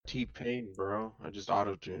T-Pain, bro. I just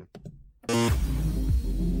auto-tune.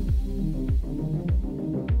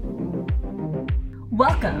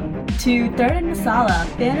 Welcome to Third and Masala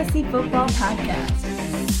Fantasy Football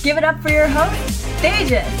Podcast. Give it up for your host,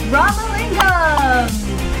 Tejas Ramalingam.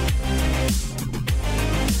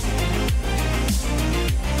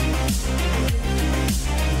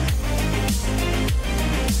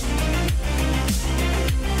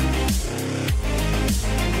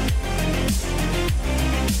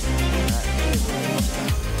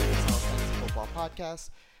 Football podcast.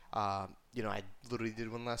 I literally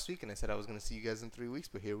did one last week, and I said I was going to see you guys in 3 weeks,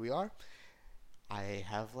 but here we are. I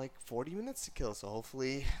have like 40 minutes to kill, so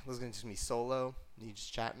hopefully this is going to just be solo, me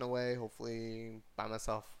just chatting away. Hopefully by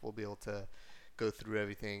myself, we'll be able to go through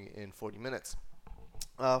everything in 40 minutes.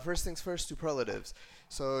 First things first, superlatives.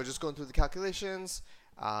 So just going through the calculations,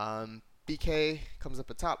 BK comes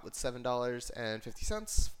up at top with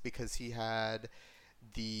 $7.50 because he had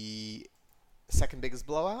the second biggest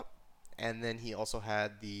blowout. And then he also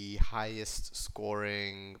had the highest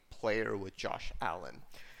scoring player with Josh Allen.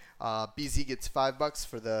 BZ gets $5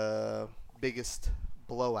 for the biggest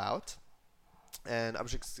blowout. And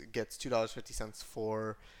Abhishek gets $2.50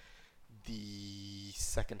 for the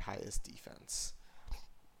second highest defense.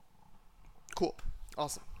 Cool.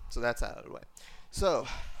 Awesome. So that's out of the way. So,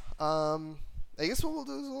 I guess what we'll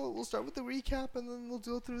do is we'll start with the recap and then we'll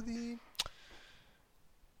go through the...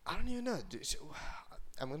 I don't even know.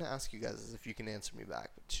 I'm going to ask you guys if you can answer me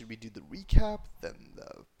back. Should we do the recap, then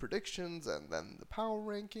the predictions, and then the power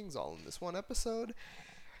rankings all in this one episode?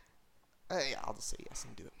 Yeah, I'll just say yes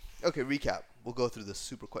and do it. Okay, recap. We'll go through this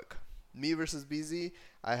super quick. Me versus BZ,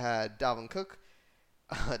 I had Dalvin Cook,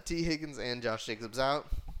 T. Higgins, and Josh Jacobs out,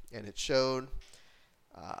 and it showed.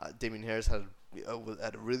 Damien Harris had a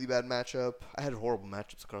really bad matchup. I had horrible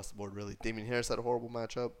matchups across the board, really. Damien Harris had a horrible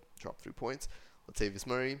matchup, dropped 3 points. Latavius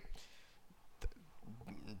Murray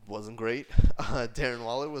wasn't great. Darren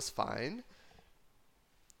Waller was fine.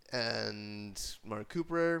 And Mark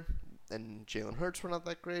Cooper and Jalen Hurts were not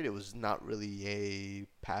that great. It was not really a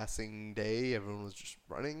passing day. Everyone was just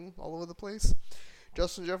running all over the place.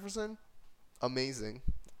 Justin Jefferson, amazing.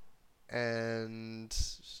 And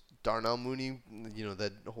Darnell Mooney,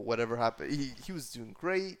 that whatever happened, he was doing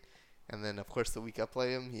great. And then, of course, the week I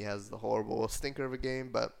play him, he has the horrible stinker of a game.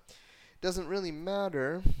 But it doesn't really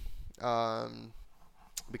matter.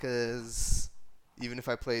 Because even if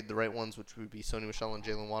I played the right ones, which would be Sony Michel and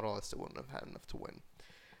Jalen Waddle, I still wouldn't have had enough to win.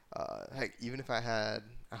 Heck, even if I had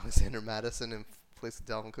Alexander Madison in place of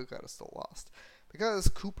Dalvin Cook, I'd have still lost. Because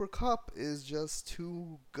Cooper Kupp is just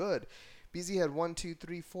too good. BZ had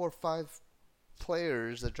 5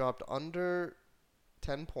 players that dropped under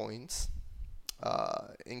 10 points,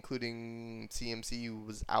 including CMC, who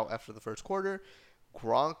was out after the first quarter.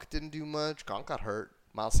 Gronk didn't do much. Gronk got hurt.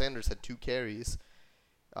 Miles Sanders had 2 carries.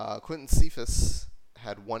 Quentin Cephas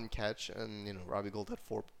had 1 catch, and Robbie Gould had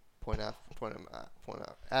 4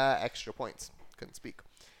 extra points. Couldn't speak.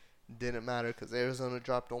 Didn't matter because Arizona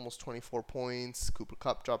dropped almost 24 points. Cooper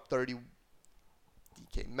Kupp dropped 30.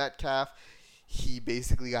 DK Metcalf, he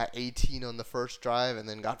basically got 18 on the first drive and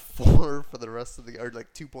then got 4 for the rest of the, or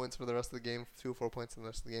like 2 points for the rest of the game, 2 or 4 points in the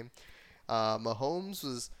rest of the game. Mahomes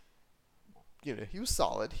was, he was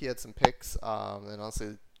solid. He had some picks, and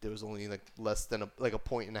honestly, there was only like less than a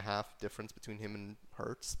 1.5 difference between him and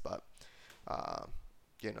Hurts, but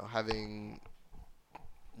having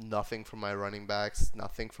nothing from my running backs,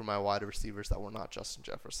 nothing from my wide receivers that were not Justin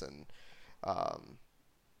Jefferson,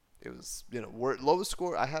 it was lowest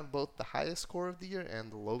score. I have both the highest score of the year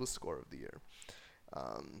and the lowest score of the year.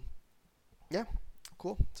 Yeah,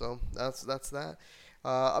 cool. So that's that.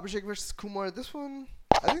 Abhishek versus Kumar. This one,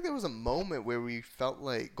 I think there was a moment where we felt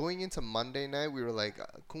like going into Monday night, we were like,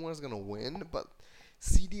 Kumar's going to win, but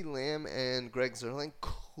CeeDee Lamb and Greg Zuerlein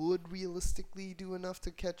could realistically do enough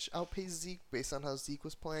to outpace Zeke based on how Zeke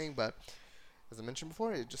was playing, but as I mentioned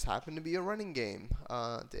before, it just happened to be a running game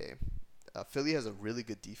day. Philly has a really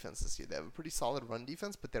good defense this year. They have a pretty solid run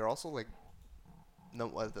defense, but they're also at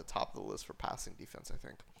the top of the list for passing defense, I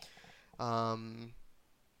think.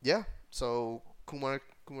 Yeah, so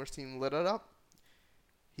Kumar's team lit it up.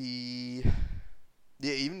 Even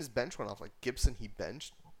his bench went off. Like Gibson, he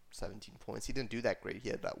benched 17 points. He didn't do that great. He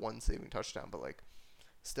had that 1 saving touchdown, but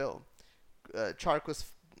still. Chark was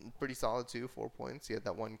pretty solid too, 4 points. He had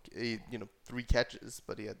that 3 catches,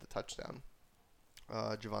 but he had the touchdown.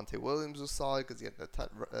 Javonte Williams was solid because he had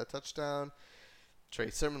that touchdown. Trey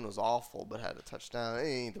Sermon was awful, but had a touchdown.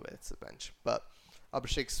 Either way, it's the bench. But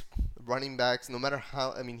Abhishek's running backs, no matter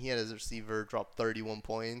how, he had his receiver drop 31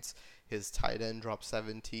 points. His tight end dropped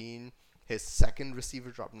 17. His second receiver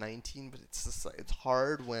dropped 19, but it's just like, it's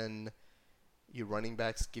hard when your running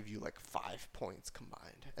backs give you like 5 points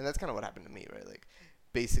combined. And that's kind of what happened to me, right? Like,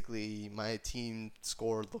 basically, my team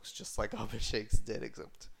score looks just like Abhishek's did,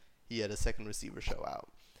 except he had a second receiver show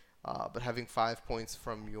out. But having 5 points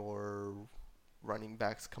from your running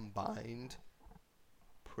backs combined,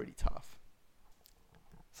 pretty tough.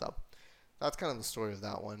 So, that's kind of the story of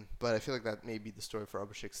that one. But I feel like that may be the story for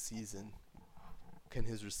Abhishek's season. Can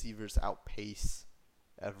his receivers outpace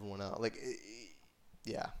everyone else? Like,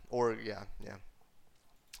 yeah. Or, yeah.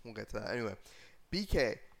 We'll get to that. Anyway,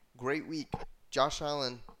 BK, great week. Josh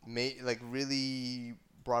Allen really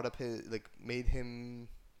brought up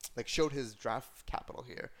showed his draft capital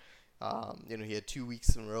here. He had 2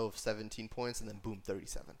 weeks in a row of 17 points, and then boom,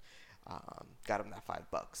 37. Got him that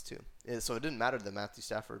 $5 too. So it didn't matter that Matthew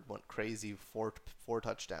Stafford went crazy, four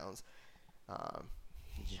touchdowns.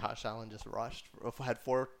 Josh Allen just had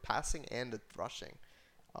 4 passing and a rushing.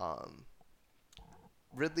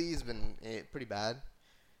 Ridley's been pretty bad,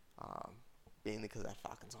 mainly because that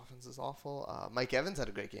Falcons offense is awful. Mike Evans had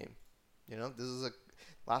a great game.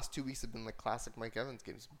 Last 2 weeks have been like classic Mike Evans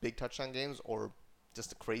games, big touchdown games or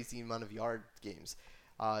just a crazy amount of yard games.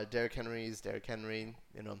 Derrick Henry is Derrick Henry.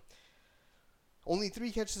 Only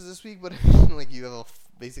 3 catches this week, but like you have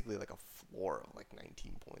basically like a floor of like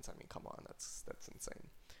 19 points. I mean, come on, that's insane.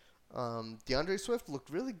 DeAndre Swift looked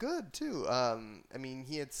really good too.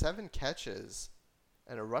 He had 7 catches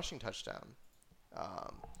and a rushing touchdown.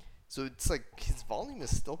 So it's like his volume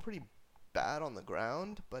is still pretty bad on the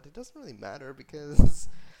ground, but it doesn't really matter because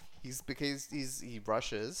he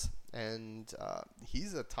rushes and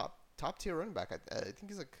he's a top tier running back. I think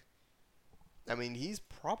he's like. He's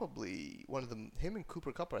probably one of him and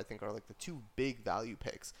Cooper Kupp, I think, are like the 2 big value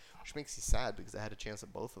picks, which makes me sad because I had a chance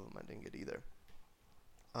at both of them. I didn't get either.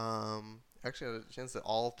 Actually, I had a chance at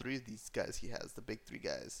all 3 of these guys he has, the big 3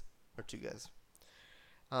 guys, or 2 guys.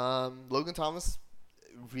 Logan Thomas,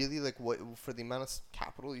 really, like, what for the amount of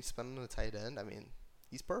capital you spend on a tight end,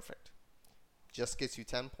 he's perfect. Just gets you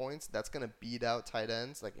 10 points. That's going to beat out tight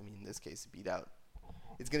ends. In this case,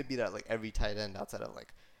 it's going to beat out, like, every tight end outside of,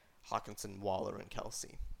 like, Hawkinson, Waller, and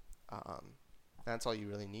Kelsey. That's all you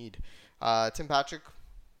really need. Tim Patrick,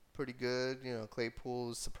 pretty good.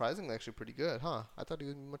 Claypool's surprisingly actually pretty good, huh? I thought he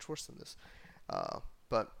would be much worse than this.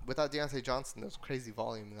 But without Deontay Johnson, there's crazy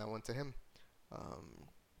volume, and that went to him.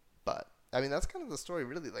 But that's kind of the story,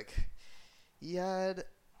 really. Like, he had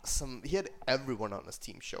everyone on his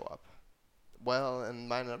team show up. Well, and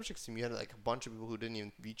mine and Abhishek's team, you had like a bunch of people who didn't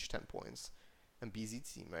even reach 10 points, and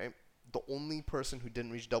BZ's team, right? The only person who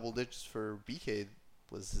didn't reach double digits for BK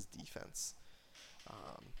was his defense.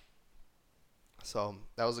 So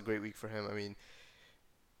that was a great week for him.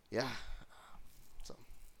 Yeah.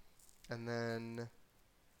 And then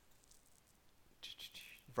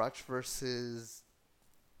Rutch versus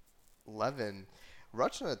Levin.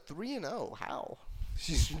 Rutch on a 3-0. How?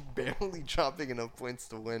 She's barely dropping enough points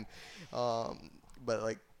to win. But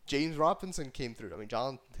like, James Robinson came through.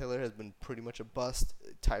 Jonathan Taylor has been pretty much a bust.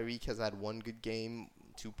 Tyreek has had 1 good game,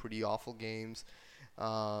 2 pretty awful games.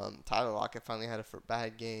 Tyler Lockett finally had a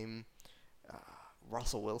bad game.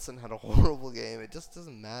 Russell Wilson had a horrible game. It just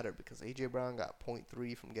doesn't matter because A.J. Brown got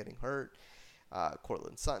 0.3 from getting hurt.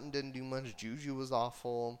 Cortland Sutton didn't do much. Juju was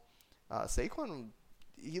awful. Saquon,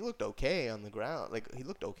 he looked okay on the ground. Like, he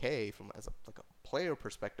looked okay as a player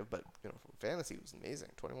perspective, but from fantasy, it was amazing.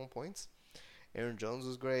 21 points. Aaron Jones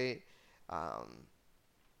was great.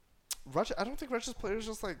 Rutch, I don't think Rutch's players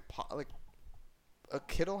just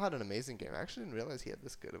Kittle had an amazing game. I actually didn't realize he had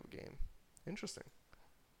this good of a game. Interesting.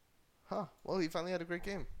 Huh. Well, he finally had a great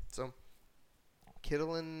game. So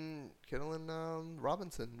Kittle and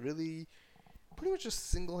Robinson really pretty much just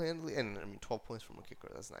single-handedly, and 12 points from a kicker.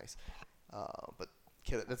 That's nice. But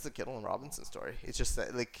that's the Kittle and Robinson story. It's just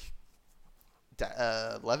that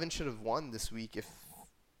Levin should have won this week if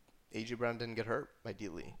A.J. Brown didn't get hurt,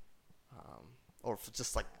 ideally. Or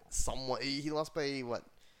just someone. He lost by,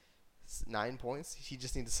 9 points? He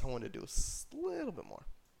just needed someone to do a little bit more.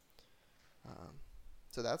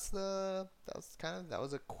 So that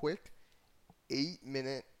was a quick 9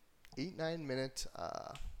 minute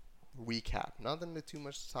recap. Nothing too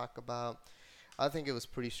much to talk about. I think it was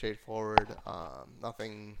pretty straightforward.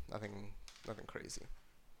 Nothing crazy.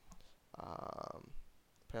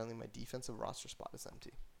 Apparently my defensive roster spot is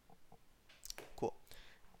empty. Cool.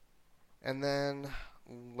 And then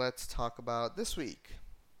let's talk about this week.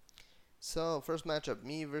 So, first matchup,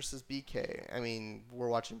 me versus BK. We're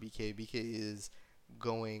watching BK. BK is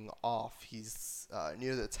going off. He's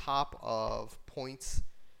near the top of points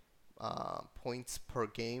per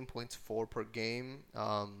game, points for per game.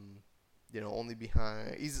 only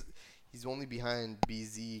behind he's only behind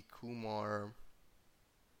BZ, Kumar,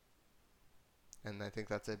 and I think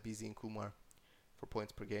that's it. BZ and Kumar for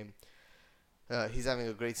points per game. He's having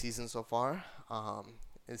a great season so far.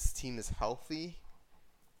 His team is healthy.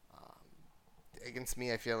 Against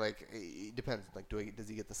me, I feel like it depends. Like, does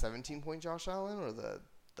he get the 17-point Josh Allen or the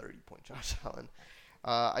 30-point Josh Allen?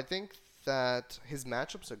 I think that his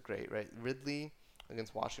matchups are great, right? Ridley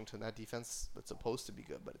against Washington, that defense that's supposed to be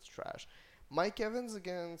good, but it's trash. Mike Evans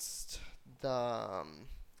against the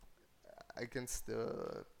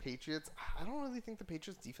Patriots. I don't really think the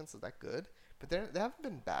Patriots defense is that good, but they haven't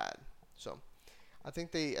been bad. So I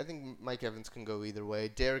think Mike Evans can go either way.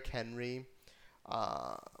 Derrick Henry.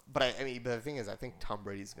 But the thing is, I think Tom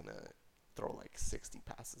Brady's gonna throw like 60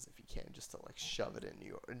 passes if he can, just to like shove it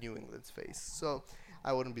in New England's face. So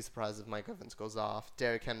I wouldn't be surprised if Mike Evans goes off.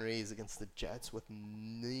 Derrick Henry is against the Jets with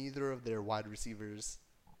neither of their wide receivers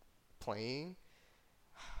playing.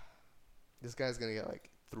 This guy's gonna get like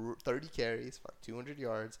 30 carries for like 200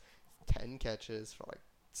 yards, 10 catches for like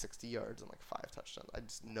 60 yards, and like 5 touchdowns. I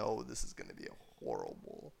just know this is gonna be a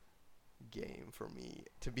horrible game for me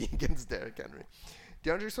to be against Derrick Henry.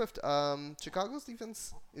 DeAndre Swift, Chicago's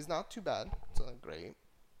defense is not too bad. It's not great.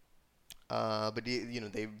 But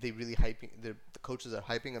they really the coaches are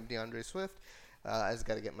hyping up DeAndre Swift. I just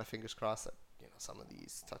got to get my fingers crossed that some of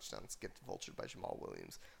these touchdowns get vultured by Jamal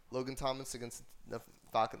Williams. Logan Thomas against the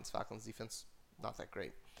Falcons. Falcons defense not that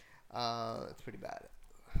great. It's pretty bad.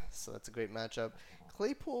 So that's a great matchup.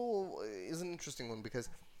 Claypool is an interesting one because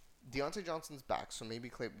Deontay Johnson's back, so maybe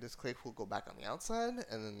Claypool go back on the outside,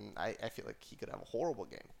 and then I feel like he could have a horrible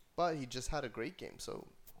game. But he just had a great game, so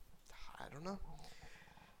I don't know.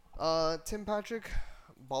 Tim Patrick,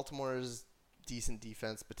 Baltimore's decent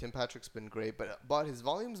defense, but Tim Patrick's been great, but his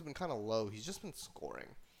volume's been kind of low. He's just been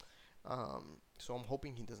scoring. So I'm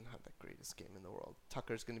hoping he doesn't have that greatest game in the world.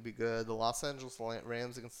 Tucker's going to be good. The Los Angeles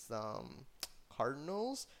Rams against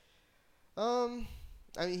Cardinals.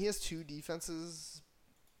 He has two defenses,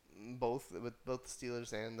 both the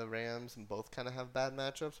Steelers and the Rams, and both kind of have bad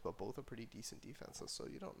matchups, but both are pretty decent defenses, so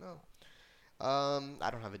you don't know. I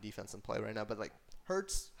don't have a defense in play right now, but like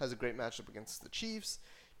Hurts has a great matchup against the Chiefs.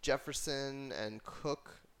 Jefferson and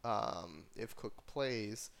Cook, if Cook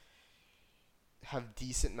plays, have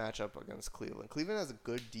decent matchup against Cleveland. Cleveland has a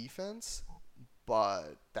good defense,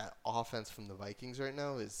 but that offense from the Vikings right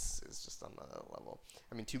now is just on another level.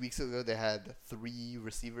 2 weeks ago they had three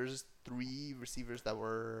receivers that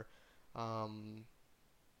were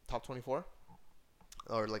top 24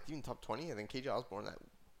 or like even top 20. I think KJ Osborne,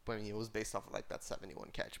 it was based off of like that 71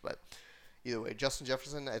 catch, but either way, Justin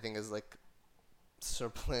Jefferson I think is like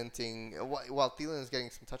supplanting while Thielen is getting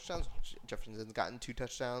some touchdowns. Jefferson's gotten 2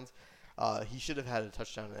 touchdowns. He should have had a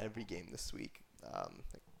touchdown in every game this week.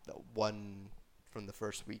 The one from the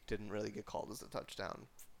first week didn't really get called as a touchdown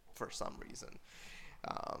for some reason.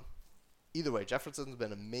 Either way, Jefferson's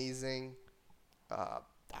been amazing.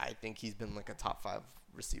 I think he's been like a top 5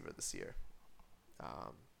 receiver this year.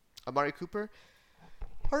 Amari Cooper,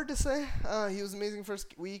 hard to say. He was amazing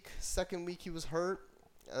first week. Second week he was hurt.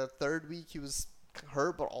 Third week he was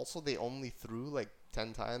hurt, but also they only threw like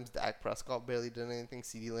 10 times. Dak Prescott barely did anything.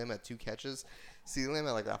 CeeDee Lamb had 2 catches. CeeDee Lamb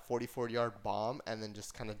had like that 44-yard bomb and then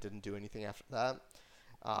just kind of didn't do anything after that.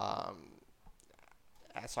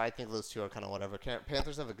 So I think those two are kind of whatever.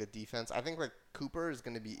 Panthers have a good defense. I think like Cooper is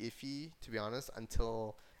going to be iffy, to be honest,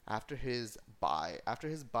 until after his bye. After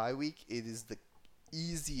his bye week, it is the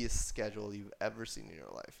easiest schedule you've ever seen in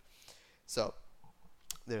your life. So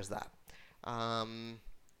there's that.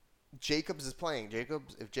 Jacobs is playing.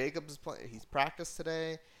 If Jacobs is playing, he's practiced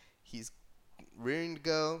today. He's rearing to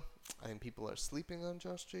go. I think people are sleeping on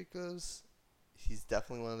Josh Jacobs. He's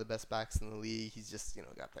definitely one of the best backs in the league. He's just,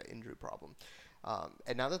 got that injury problem.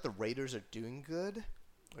 And now that the Raiders are doing good,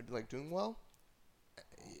 or like doing well,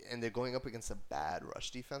 and they're going up against a bad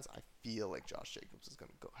rush defense, I feel like Josh Jacobs is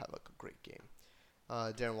going to go have like a great game.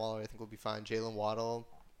 Darren Waller, I think, will be fine. Jalen Waddle,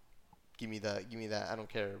 give me that. I don't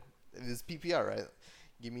care. It's PPR, right?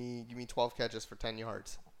 Give me 12 catches for 10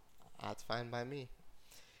 yards. That's fine by me.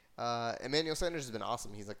 Emmanuel Sanders has been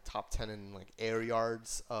awesome. He's like top 10 in like air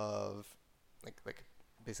yards of like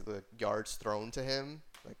basically like yards thrown to him.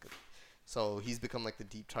 So he's become like the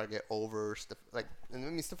deep target over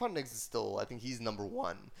Stephon Diggs is still, I think he's number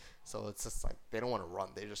 1. So it's just like they don't want to run.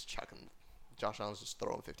 They just chuck him. Josh Allen's just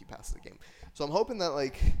throwing 50 passes a game. So I'm hoping that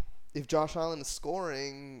like if Josh Allen is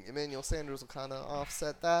scoring, Emmanuel Sanders will kind of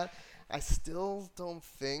offset that. I still don't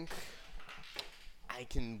think I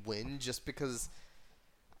can win just because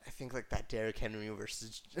I think like that Derrick Henry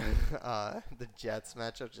versus the Jets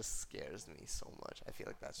matchup just scares me so much. I feel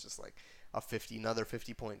like that's just like another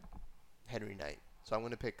 50-point Henry Knight. So I'm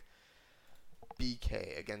going to pick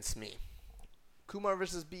BK against me. Kumar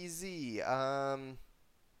versus BZ.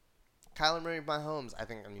 Kyler Murray, Mahomes. I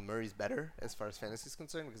mean, Murray's better as far as fantasy is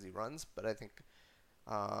concerned because he runs, but I think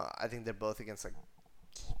they're both against like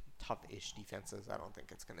tough-ish defenses. I don't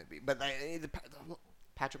think it's going to be. But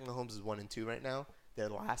Patrick Mahomes is 1-2 right now. They're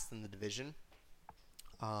last in the division.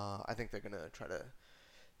 I think they're going to try to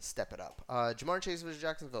step it up. Jamar Chase versus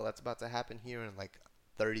Jacksonville. That's about to happen here in like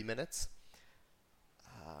 30 minutes.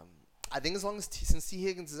 I think as long as since T.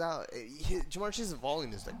 Higgins is out, Jamar Chase's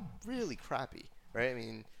volume is like really crappy, right? I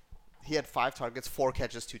mean, he had 5 targets, 4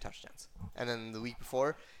 catches, 2 touchdowns. And then the week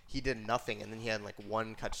before, he did nothing, and then he had like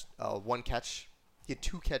one catch. He had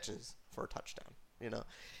 2 catches for a touchdown.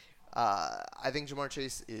 I think Jamar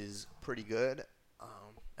Chase is pretty good,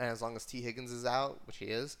 and as long as T. Higgins is out, which he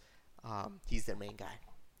is, he's their main guy.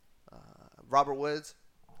 Robert Woods,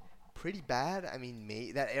 pretty bad. I mean,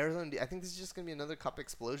 that Arizona. I think this is just gonna be another Cup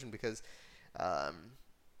explosion because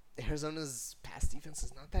Arizona's pass defense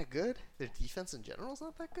is not that good. Their defense in general is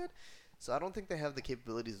not that good. So I don't think they have the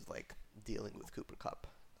capabilities of like dealing with Cooper Kupp.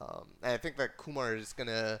 And I think that Kumar is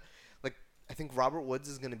gonna I think Robert Woods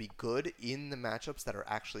is gonna be good in the matchups that are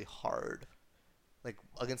actually hard, like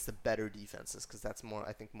against the better defenses, because that's more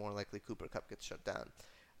likely Cooper Kupp gets shut down.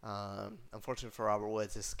 Unfortunately for Robert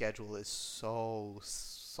Woods, his schedule is so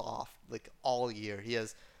soft, like all year. He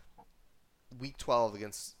has week 12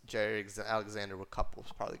 against Jerry Alexander, where Kupp was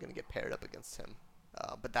probably going to get paired up against him.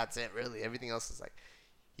 But that's it, really. Everything else is like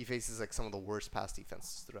he faces like some of the worst pass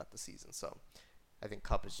defenses throughout the season. So I think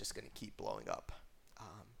Kupp is just going to keep blowing up.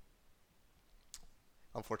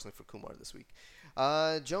 Unfortunately for Kumar this week.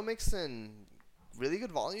 Joe Mixon, really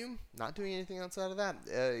good volume. Not doing anything outside of that.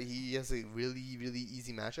 He has a really, really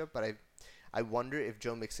easy matchup, but I wonder if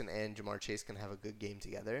Joe Mixon and Jamar Chase can have a good game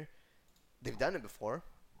together. They've done it before.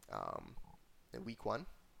 In week 1,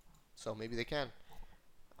 so maybe they can.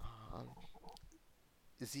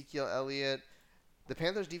 Ezekiel Elliott, the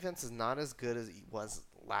Panthers defense is not as good as it was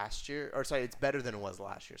last year. Or sorry, it's better than it was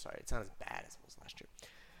last year. Sorry, it's not as bad as it was last year.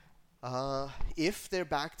 If they're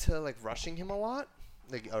back to like rushing him a lot,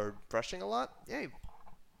 or rushing a lot, yeah,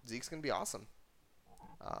 Zeke's gonna be awesome.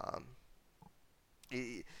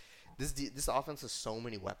 This offense has so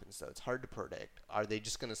many weapons, though. It's hard to predict. Are they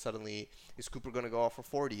just going to suddenly... Is Cooper going to go off for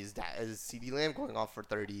 40? Is CeeDee Lamb going off for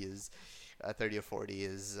 30? Is 30 or 40?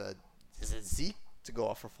 Is it Zeke to go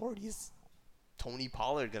off for 40? Is Tony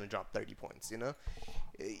Pollard going to drop 30 points,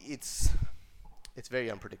 It's very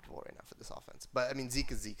unpredictable right now for this offense. But, I mean,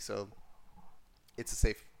 Zeke is Zeke, so it's a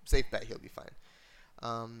safe bet. He'll be fine.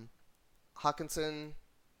 Hawkinson,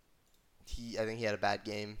 I think he had a bad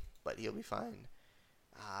game, but he'll be fine.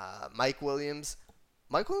 Mike Williams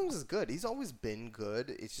is good. He's always been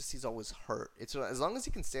good. It's just he's always hurt. It's as long as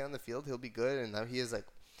he can stay on the field, he'll be good. And now he is a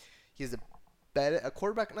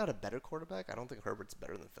quarterback, not a better quarterback. I don't think Herbert's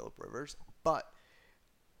better than Phillip Rivers, but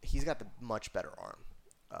he's got the much better arm,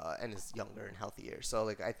 and is younger and healthier. So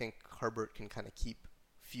I think Herbert can kind of keep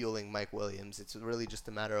fueling Mike Williams. It's really just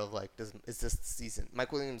a matter of is this the season?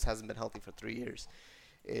 Mike Williams hasn't been healthy for 3 years.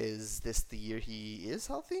 Is this the year he is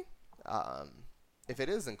healthy? If it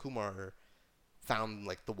is, then Kumar found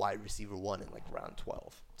the wide receiver 1 in round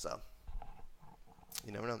 12. So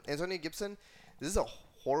you never know. Antonio Gibson, this is a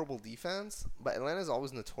horrible defense, but Atlanta is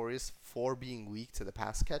always notorious for being weak to the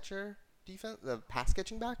pass catcher defense, the pass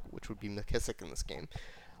catching back, which would be McKissick in this game.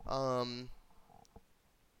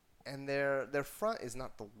 And their front is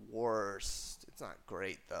not the worst. It's not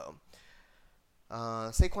great though.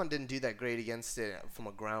 Saquon didn't do that great against it from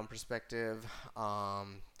a ground perspective.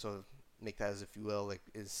 So make that as if you will.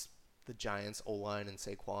 Is the Giants O-line and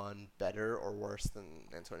Saquon better or worse than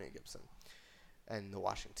Antonio Gibson and the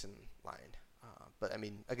Washington line? But I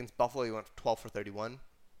mean, against Buffalo, he went 12 for 31.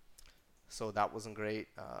 So that wasn't great.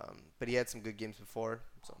 But he had some good games before,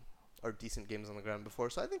 or decent games on the ground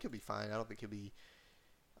before. So I think he'll be fine. I don't think he'll be,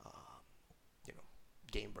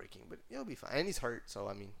 game breaking, but he'll be fine. And he's hurt, so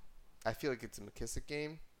I mean, I feel like it's a McKissick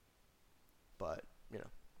game. But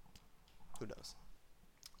who knows?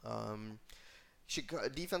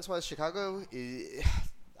 Defense-wise, Chicago,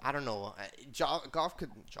 I don't know. Goff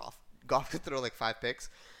could throw 5 picks,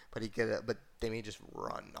 but they may just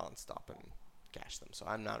run nonstop and gash them. So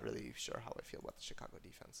I'm not really sure how I feel about the Chicago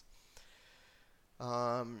defense.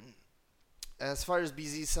 As far as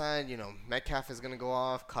BZ's side, Metcalf is going to go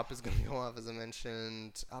off. Kupp is going to go off, as I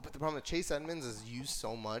mentioned. But the problem with Chase Edmonds is used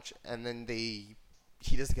so much, and then he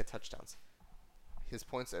doesn't get touchdowns. His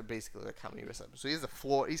points are basically how many receptions. So he has a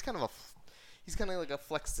floor. He's kind of like a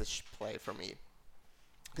flex-ish play for me.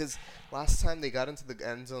 Because last time they got into the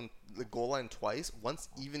end zone, the goal line twice. Once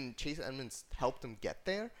even Chase Edmonds helped them get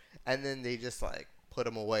there, and then they just like put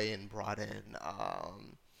him away and brought in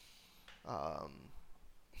um,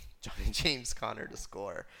 James Conner to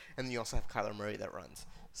score, and then you also have Kyler Murray that runs.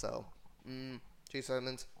 So Chase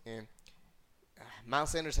Edmonds and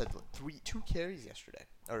Miles Sanders had 2 carries yesterday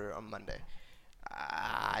or on Monday.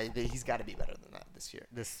 He's got to be better than that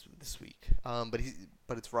this week.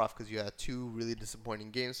 But it's rough because you had 2 really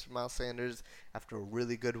disappointing games for Miles Sanders after a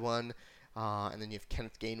really good one, and then you have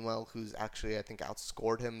Kenneth Gainwell, who's actually I think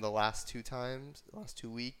outscored him the last 2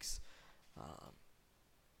 weeks.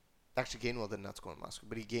 Actually, Gainwell didn't outscore him last week,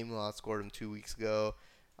 but Gainwell outscored him 2 weeks ago.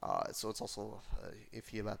 So it's also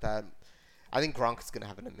iffy about that. I think Gronk is going to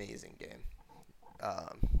have an amazing game.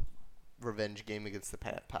 Revenge game against the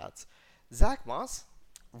Pats. Zach Moss,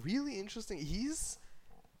 really interesting. He's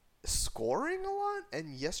scoring a lot,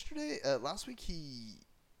 and last week he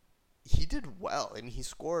did well, and he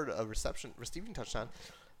scored a receiving touchdown,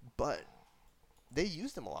 but they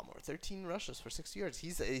used him a lot more. 13 rushes for 60 yards.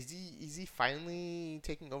 Is he finally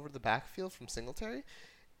taking over the backfield from Singletary?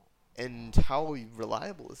 And how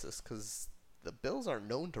reliable is this? Because the Bills are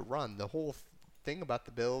known to run. The whole thing about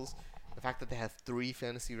the Bills, the fact that they have 3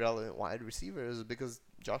 fantasy relevant wide receivers, is because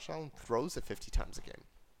Josh Allen throws it 50 times a game.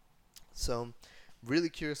 So, really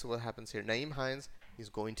curious what happens here. Nyheim Hines is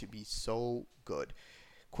going to be so good.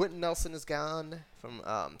 Quentin Nelson is gone from,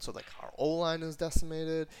 so like our O-line is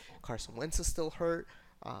decimated. Carson Wentz is still hurt.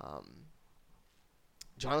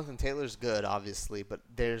 Jonathan Taylor's good, obviously, but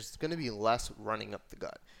there's going to be less running up the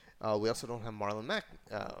gut. We also don't have Marlon Mack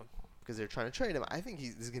because they're trying to trade him. I think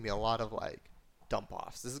this is going to be a lot of like dump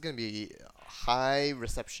offs. This is going to be high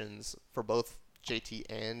receptions for both JT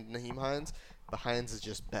and Nyheim Hines. But Hines is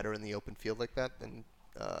just better in the open field like that than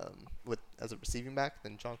as a receiving back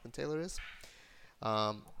than Jonathan Taylor is.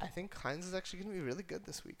 I think Hines is actually going to be really good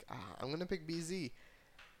this week. I'm going to pick BZ.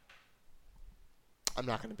 I'm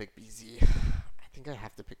not going to pick BZ. I think I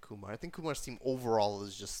have to pick Kumar. I think Kumar's team overall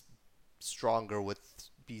is just stronger with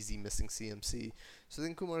BZ missing CMC. So I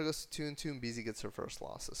think Kumar goes to 2-2 and BZ gets her first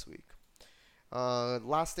loss this week.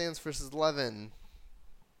 Last Dance versus Levin.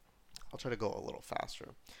 I'll try to go a little faster.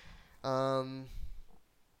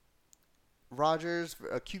 Rodgers,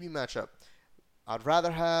 a QB matchup. I'd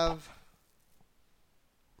rather have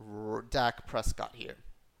Dak Prescott here.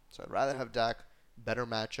 So I'd rather have Dak. Better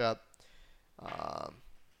matchup.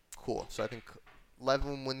 Cool. So I think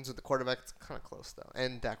Levin wins with the quarterback. It's kind of close, though.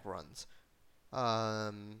 And Dak runs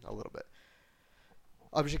a little bit.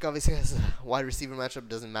 Abhishek obviously has a wide receiver matchup.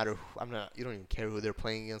 Doesn't matter. You don't even care who they're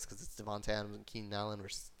playing against because it's Devontae Adams and Keenan Allen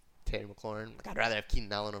versus Terry McLaurin. Like, I'd rather have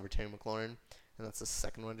Keenan Allen over Terry McLaurin, and that's the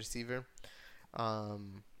second wide receiver.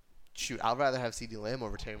 I'd rather have CeeDee Lamb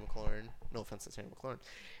over Terry McLaurin. No offense to Terry McLaurin.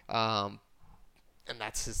 And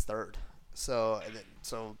that's his third. So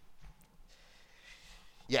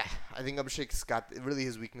yeah, I think Abhishek's got really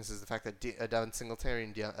his weakness is the fact that Devin Singletary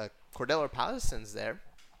and Cordell Patterson's there.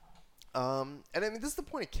 And I mean, this is the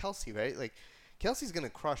point of Kelsey, right? Like, Kelsey's going to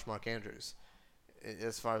crush Mark Andrews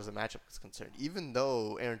as far as the matchup is concerned. Even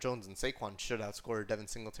though Aaron Jones and Saquon should outscore Devin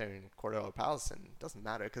Singletary and Cordell Patterson, it doesn't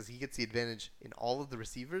matter because he gets the advantage in all of the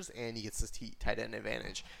receivers and he gets this tight end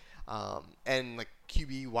advantage. And like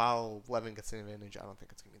QB, while Levin gets an advantage, I don't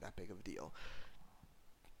think it's going to be that big of a deal.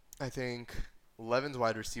 I think Levin's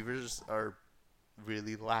wide receivers are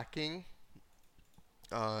really lacking.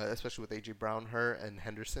 Especially with A.J. Brown hurt and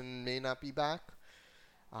Henderson may not be back.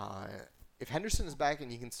 If Henderson is back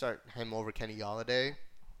and you can start him over Kenny Golladay,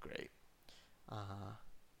 great.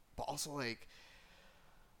 But also, like,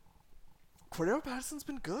 Cordell Patterson's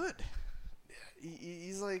been good.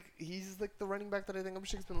 He's like the running back that I think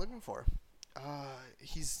Abhishek's been looking for.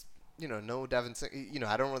 He's no Devin.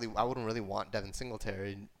 I wouldn't really want Devin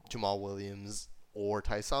Singletary, Jamal Williams, or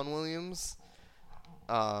Tyson Williams.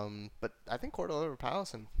 But I think Cordell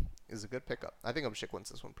Patterson is a good pickup. I think Abhishek wins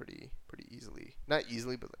this one pretty easily. Not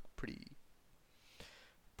easily, but like pretty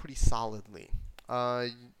solidly.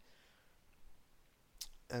 And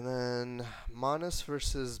then Manas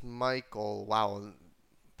versus Michael. Wow,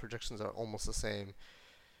 projections are almost the same.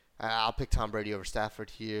 I'll pick Tom Brady over Stafford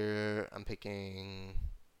here. I'm picking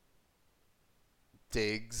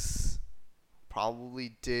Diggs.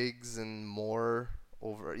 Probably Diggs and Moore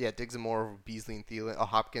over. Yeah, Diggs and Moore over Beasley and Thielen.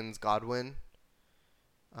 Hopkins, Godwin.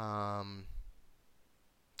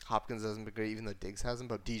 Hopkins hasn't been great, even though Diggs hasn't.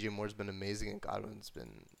 But DJ Moore's been amazing, and Godwin's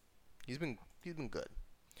been good.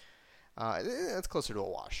 It's closer to a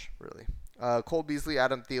wash, really. Cole Beasley,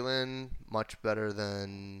 Adam Thielen, much better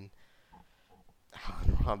than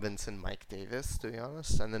Allen Robinson, Mike Davis, to be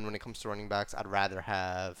honest. And then when it comes to running backs, I'd rather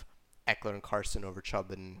have Eckler and Carson over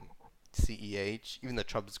Chubb and CEH. Even though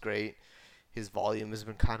Chubb's great, his volume has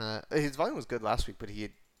been kind of... His volume was good last week, but he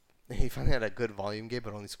finally had a good volume game,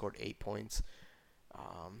 but only scored 8 points.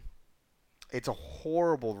 It's a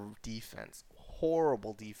horrible defense.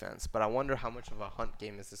 But I wonder how much of a hunt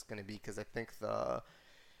game is this going to be, because I think the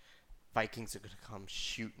Vikings are going to come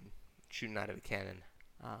shooting out of a cannon.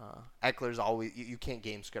 Eckler's always... You can't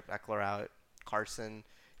game script Eckler out. Carson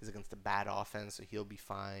is against a bad offense, so he'll be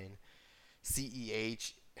fine.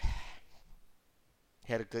 CEH,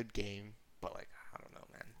 he had a good game, but, like, I don't know,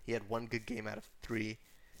 man. He had one good game out of 3.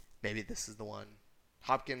 Maybe this is the one.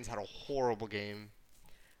 Hopkins had a horrible game.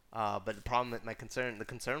 But the problem, the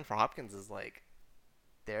concern for Hopkins is, like,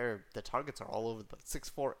 the targets are all over the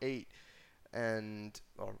 6-4-8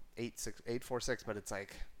 or 8-4-6, but it's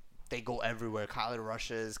like they go everywhere. Kyler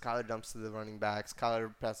rushes, Kyler dumps to the running backs,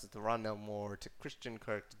 Kyler passes to Rondell Moore, to Christian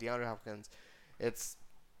Kirk, to DeAndre Hopkins.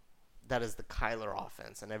 That is the Kyler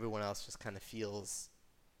offense, and everyone else just kind of feels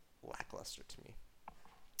lackluster to me.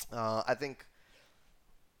 I think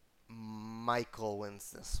Michael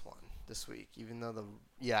wins this week, even though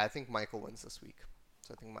I think Michael wins this week.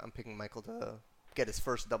 So I think I'm picking Michael to get his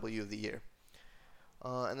first W of the year.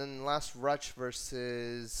 And then last, Rutch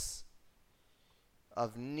versus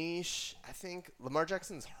Avnish. I think Lamar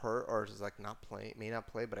Jackson's hurt or is like may not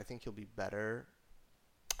play, but I think he'll be better.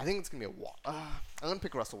 I think it's gonna be a walk. I'm gonna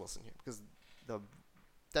pick Russell Wilson here because the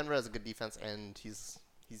Denver has a good defense and he's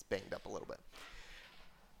banged up a little bit.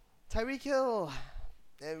 Tyreek Hill,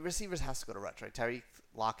 receivers has to go to Rutch, right? Tyreek,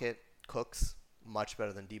 Lockett, Cooks, much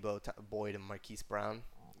better than Debo, Boyd, and Marquise Brown.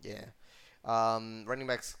 Yeah. Running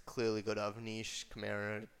backs clearly go to Avnish,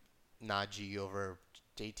 Kamara, Najee over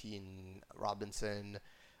JT and Robinson.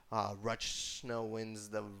 Rutschno wins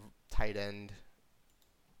the tight end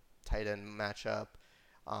matchup.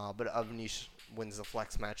 But Avnish wins the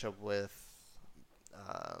flex matchup with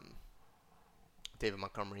David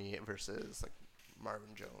Montgomery versus like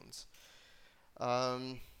Marvin Jones.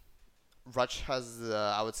 Rutsch has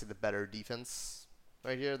I would say the better defense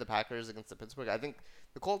right here. The Packers against the Pittsburgh. I think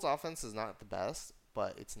the Colts offense is not the best,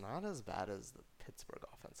 but it's not as bad as the Pittsburgh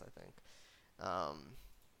offense, I think.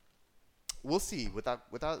 We'll see. With our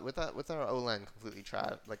O-line completely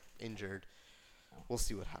injured, we'll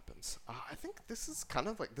see what happens. I think this is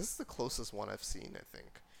the closest one I've seen, I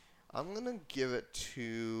think. I'm going to give it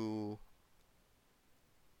to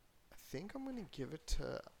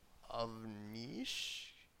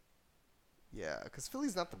Avnish. Yeah, because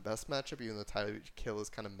Philly's not the best matchup, even though Tyreek Hill is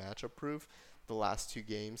kind of matchup proof. The last 2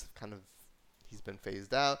 games he's been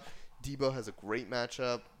phased out. Debo has a great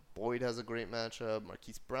matchup. Boyd has a great matchup.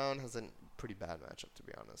 Marquise Brown has a pretty bad matchup, to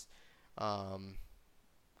be honest.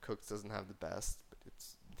 Cooks doesn't have the best, but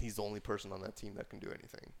he's the only person on that team that can do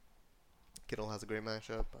anything. Kittle has a great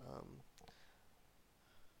matchup.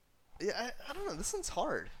 I don't know. This one's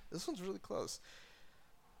hard. This one's really close.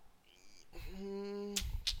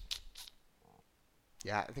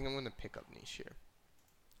 Yeah, I think I'm going to pick up Niche here.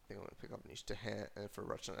 For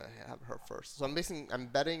Rutsch and have her first. So I'm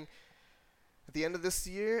betting at the end of this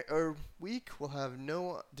year or week we'll have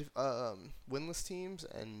no winless teams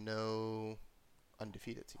and no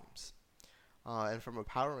undefeated teams. And from a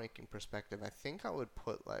power ranking perspective, I think I would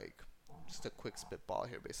put just a quick spitball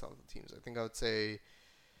here based on the teams. I think I would say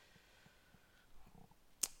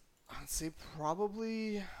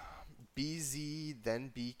probably BZ,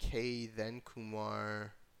 then BK, then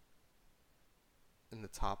Kumar in the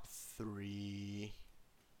top 3.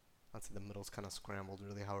 I'd say the middle's kind of scrambled,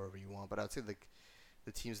 really, however you want. But I'd say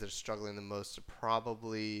the teams that are struggling the most are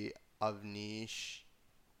probably Avnish,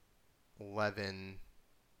 Levin.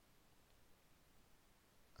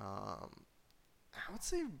 I would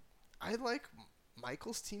say I like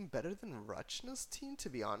Michael's team better than Rutschna's team, to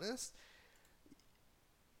be honest.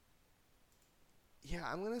 Yeah,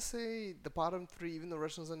 I'm going to say the bottom 3, even though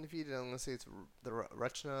Rutschna's undefeated, I'm going to say it's the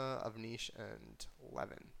Rutschna, Avnish, and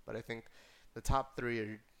Levin. But I think the top 3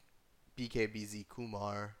 are BK, BZ,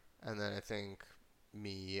 Kumar, and then I think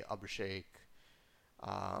me, Abhishek,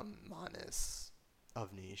 Manis,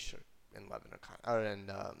 Avnish, and Levin and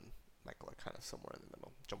Michael are kind of somewhere in the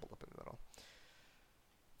middle, jumbled up in the middle.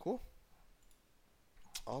 Cool.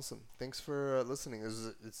 Awesome. Thanks for listening. This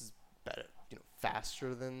is better,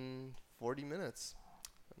 faster than 40 minutes,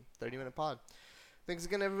 30-minute pod. Thanks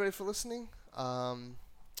again, everybody, for listening.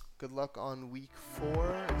 Good luck on week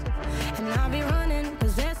 4. And I'll be running,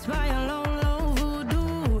 possessed by a low, low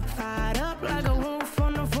voodoo. Fired up like a wolf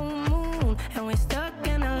on the full moon. And we're stuck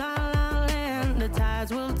in a la la land. The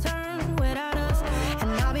tides will turn without us.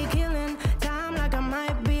 And I'll be killing time like a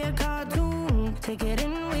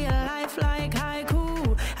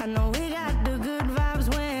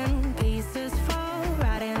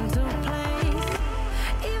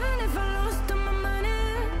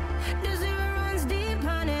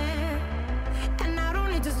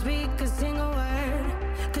speak a single word.